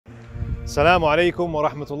Assalamu alaikum wa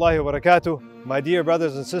rahmatullahi wa barakatuh. My dear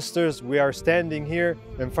brothers and sisters, we are standing here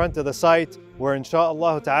in front of the site where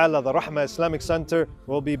inshaAllah ta'ala the Rahmah Islamic Center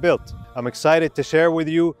will be built. I'm excited to share with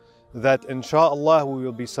you that inshaAllah we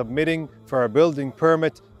will be submitting for a building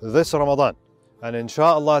permit this Ramadan. And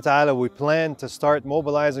inshaAllah ta'ala we plan to start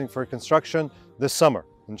mobilizing for construction this summer,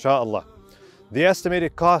 inshaAllah. The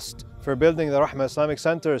estimated cost for building the Rahmah Islamic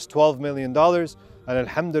Center is $12 million, and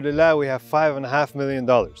alhamdulillah we have $5.5 million.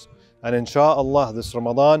 And inshaAllah this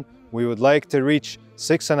Ramadan we would like to reach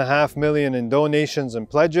 $6.5 million in donations and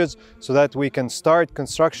pledges so that we can start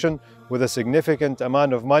construction with a significant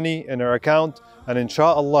amount of money in our account and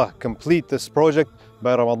inshaAllah complete this project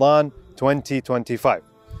by Ramadan 2025.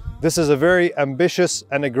 This is a very ambitious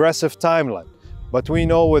and aggressive timeline, but we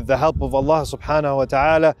know with the help of Allah subhanahu wa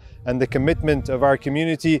ta'ala and the commitment of our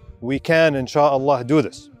community, we can inshaAllah do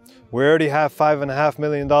this. We already have $5.5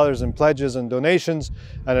 million in pledges and donations,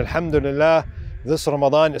 and alhamdulillah, this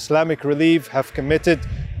Ramadan Islamic Relief have committed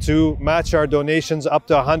to match our donations up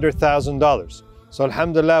to $100,000. So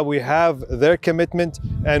alhamdulillah, we have their commitment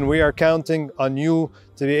and we are counting on you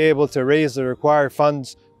to be able to raise the required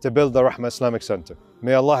funds to build the Rahmah Islamic Center.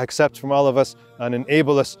 May Allah accept from all of us and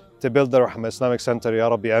enable us to build the Rahmah Islamic Center, Ya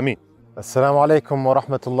Rabbi, Ameen. Assalamu alaikum wa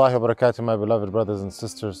rahmatullahi wa barakatuh, my beloved brothers and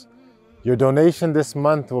sisters. Your donation this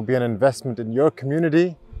month will be an investment in your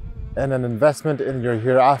community and an investment in your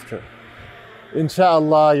hereafter.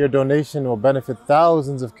 Insha'Allah, your donation will benefit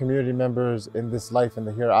thousands of community members in this life and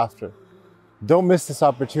the hereafter. Don't miss this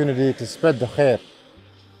opportunity to spread the khair.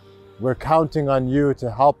 We're counting on you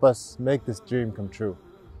to help us make this dream come true.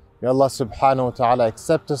 May Allah subhanahu wa ta'ala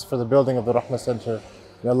accept us for the building of the Rahmah Center.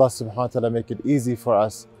 May Allah subhanahu wa ta'ala make it easy for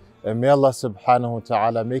us. And may Allah subhanahu wa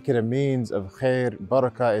ta'ala make it a means of khair,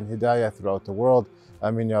 barakah and hidayah throughout the world.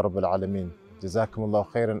 Ameen ya Rabbil Alameen. Jazakumullahu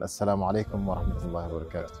khairan. Assalamu alaikum wa rahmatullahi wa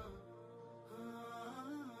barakatuh.